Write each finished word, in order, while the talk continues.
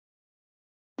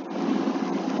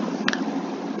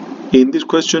In this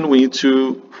question, we need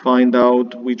to find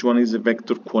out which one is a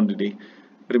vector quantity.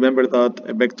 Remember that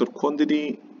a vector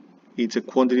quantity is a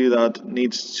quantity that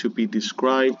needs to be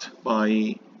described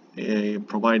by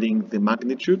providing the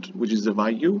magnitude, which is the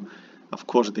value, of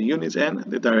course the units, and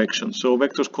the direction. So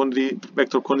vector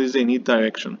quantities, they need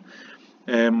direction.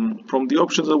 From the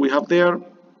options that we have there,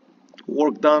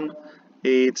 work done,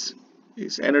 it's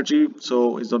energy,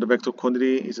 so it's not a vector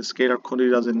quantity, it's a scalar quantity,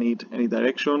 doesn't need any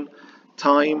direction.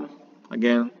 Time,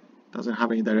 again, doesn't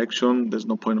have any direction, there's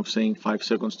no point of saying 5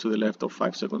 seconds to the left or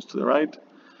 5 seconds to the right.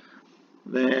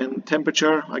 Then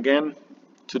temperature, again,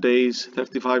 today is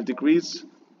 35 degrees,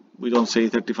 we don't say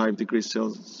 35 degrees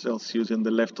Celsius in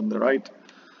the left and the right.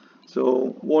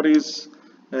 So what is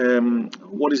a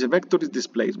vector? Is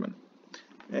displacement.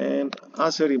 And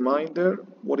as a reminder,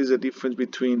 what is the difference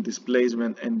between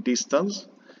displacement and distance?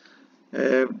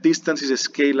 Distance is a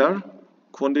scalar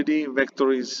quantity,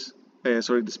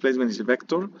 displacement is a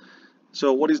vector.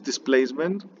 So what is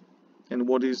displacement and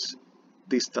what is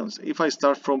distance? If I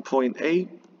start from point A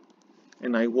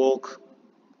and I walk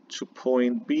to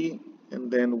point B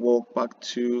and then walk back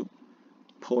to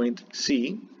point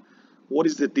C, what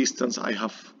is the distance I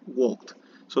have walked?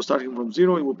 So starting from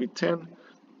 0, it would be 10,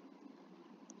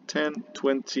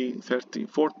 20, 30,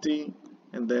 40,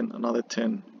 and then another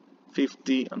 10,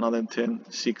 50, another 10,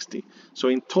 60. So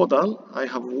in total, I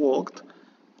have walked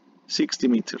 60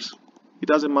 meters. It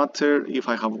doesn't matter if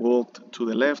I have walked to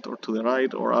the left or to the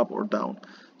right or up or down.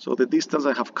 So the distance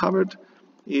I have covered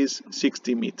is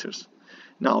 60 meters.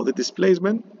 Now the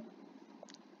displacement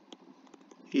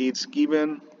is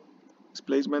given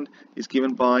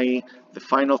by the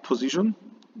final position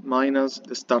minus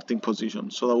the starting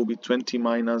position. So that will be 20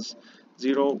 minus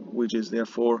 0, which is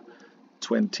therefore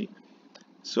 20.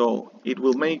 So it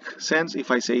will make sense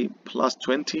if I say plus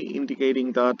 20,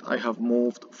 indicating that I have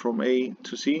moved from A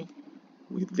to C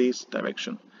with this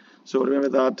direction. So remember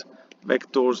that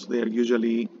vectors, they are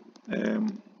usually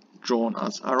drawn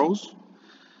as arrows.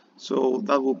 So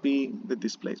that will be the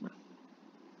displacement.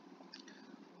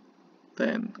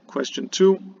 Then question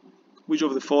 2. Which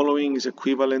of the following is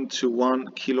equivalent to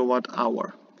 1 kilowatt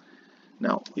hour?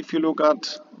 Now, if you look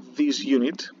at this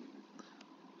unit,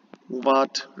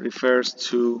 watt refers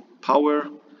to power,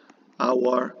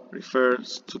 hour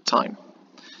refers to time.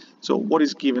 So what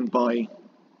is given by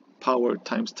power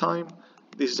times time?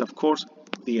 This is of course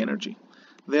the energy.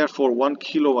 Therefore 1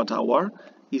 kilowatt hour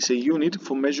is a unit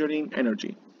for measuring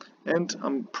energy. And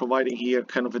I'm providing here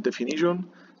kind of a definition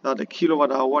that a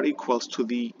kilowatt hour equals to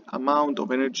the amount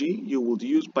of energy you would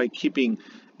use by keeping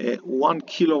a 1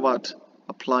 kilowatt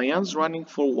appliance running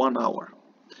for 1 hour.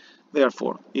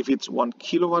 Therefore, if it's 1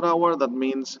 kilowatt hour, that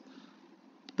means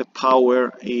the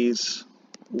power is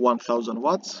 1000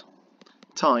 watts,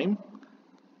 time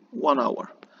 1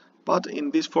 hour. But in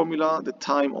this formula, the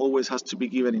time always has to be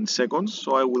given in seconds,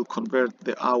 so I will convert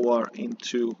the hour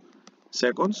into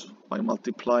seconds by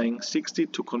multiplying 60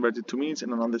 to convert it to minutes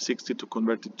and another 60 to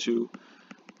convert it to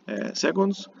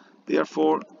seconds.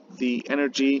 Therefore, the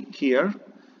energy here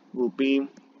will be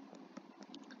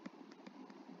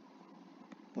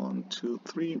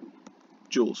 3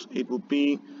 joules. It will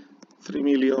be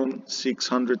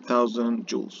 3,600,000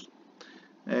 joules.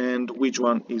 And which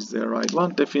one is the right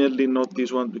one? Definitely not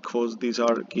this one, because these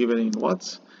are given in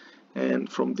watts. And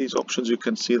from these options you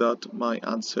can see that my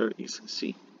answer is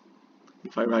C.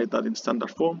 If I write that in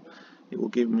standard form, it will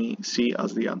give me C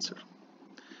as the answer.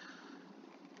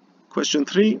 Question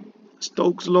 3,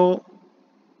 Stokes Law.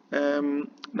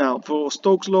 Now for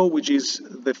Stokes Law, which is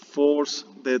the force,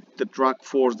 the drag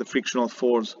force, the frictional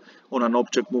force on an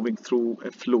object moving through a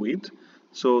fluid.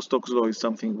 So Stokes Law is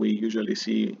something we usually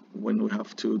see when we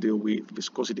have to deal with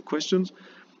viscosity questions.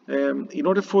 In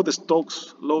order for the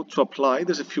Stokes Law to apply,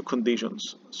 there's a few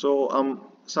conditions. So I'm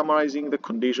summarizing the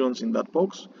conditions in that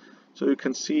box. So you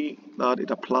can see that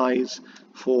it applies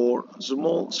for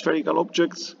small spherical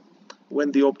objects,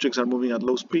 when the objects are moving at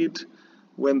low speed,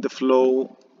 when the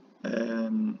flow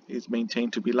is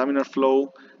maintained to be laminar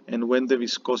flow, and when the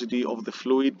viscosity of the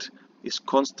fluid is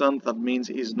constant. That means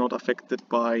it is not affected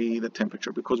by the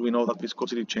temperature, because we know that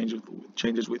viscosity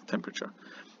changes with temperature.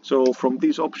 So from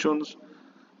these options,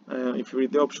 if you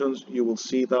read the options, you will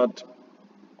see that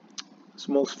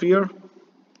small sphere,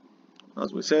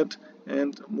 as we said,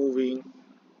 and moving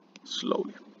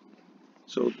slowly.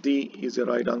 So D is the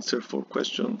right answer for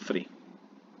question 3.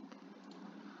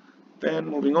 Then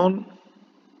moving on,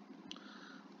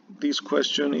 this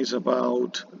question is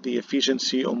about the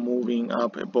efficiency of moving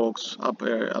up a box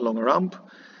along a ramp.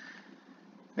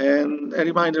 And a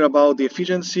reminder about the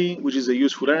efficiency, which is the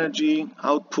useful energy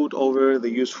output over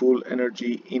the useful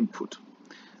energy input.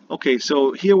 Okay,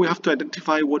 so here we have to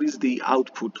identify what is the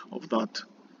output of that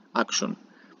action.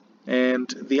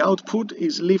 And the output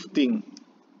is lifting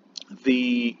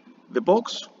the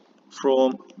box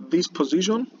from this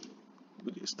position,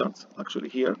 which starts actually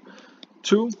here,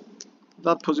 to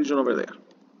that position over there.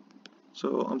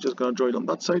 So I'm just going to draw it on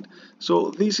that side.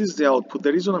 So this is the output.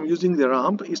 The reason I'm using the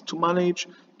ramp is to manage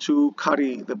to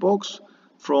carry the box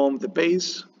from the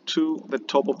base to the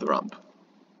top of the ramp.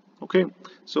 Okay,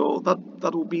 so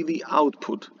that will be the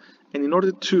output. And in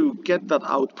order to get that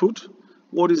output,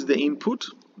 what is the input?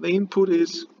 The input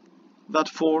is that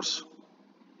force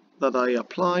that I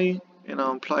apply, and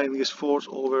I'm applying this force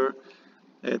over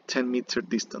a 10-meter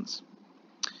distance.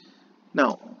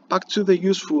 Now, back to the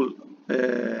useful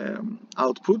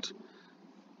output.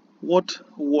 What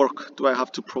work do I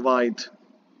have to provide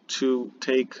to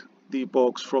take the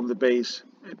box from the base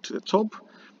to the top?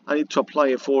 I need to apply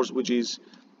a force which is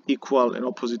equal and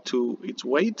opposite to its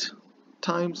weight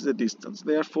times the distance.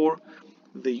 Therefore,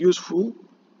 the useful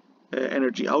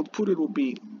energy output, it will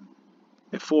be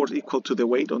a force equal to the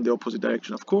weight on the opposite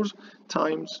direction, of course,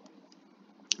 times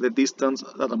the distance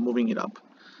that I'm moving it up.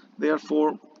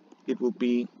 Therefore, it will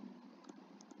be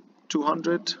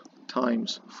 200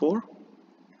 times 4,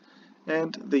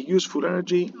 and the useful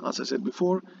energy, as I said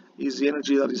before, is the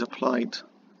energy that is applied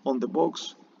on the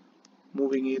box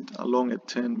moving it along a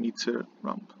 10-meter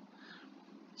ramp.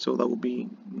 So that will be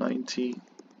 90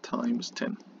 times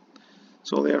 10.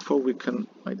 So therefore we can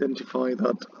identify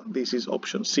that this is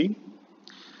option C.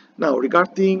 Now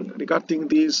regarding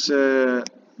this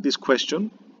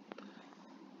question,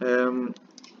 in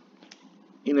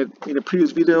a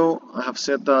previous video I have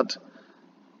said that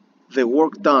the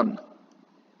work done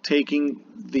taking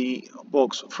the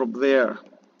box from there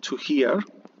to here,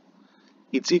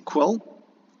 it's equal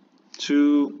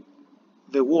to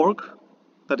the work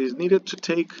that is needed to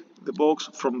take the box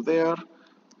from there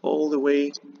all the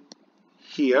way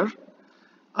here,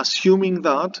 assuming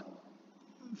that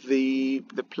the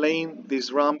plane,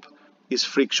 this ramp, is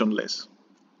frictionless.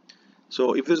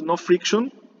 So if there's no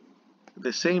friction,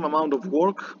 the same amount of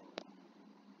work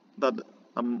that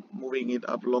I'm moving it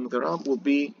up along the ramp will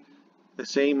be the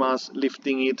same as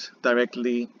lifting it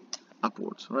directly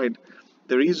upwards, right?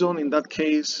 The reason in that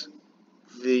case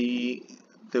the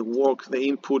work, the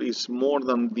input is more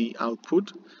than the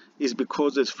output is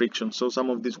because there's friction. So some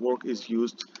of this work is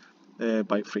used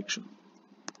by friction.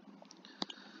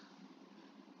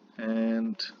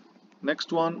 And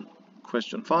next one,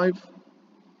 question 5.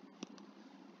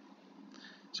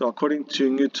 So according to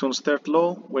Newton's third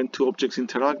law, when two objects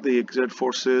interact, they exert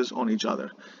forces on each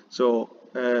other. So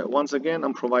once again,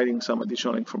 I'm providing some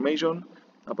additional information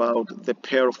about the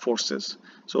pair of forces.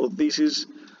 So this is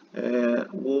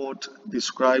what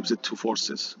describes the two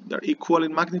forces. They're equal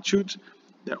in magnitude,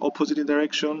 they're opposite in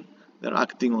direction, they're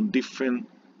acting on different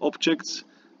objects,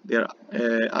 they're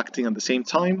acting at the same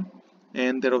time,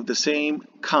 and they're of the same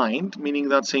kind, meaning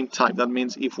that same type. That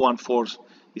means if one force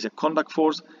is a contact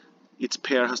force, its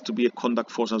pair has to be a contact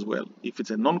force as well. If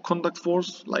it's a non-contact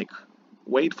force, like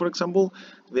weight for example,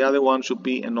 the other one should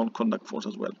be a non-contact force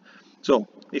as well. So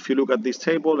if you look at this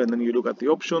table and then you look at the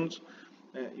options,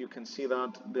 you can see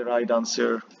that the right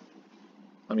answer,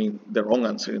 I mean the wrong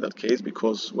answer in that case,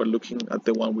 because we're looking at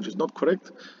the one which is not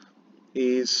correct,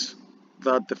 is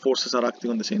that the forces are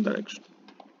acting on the same direction.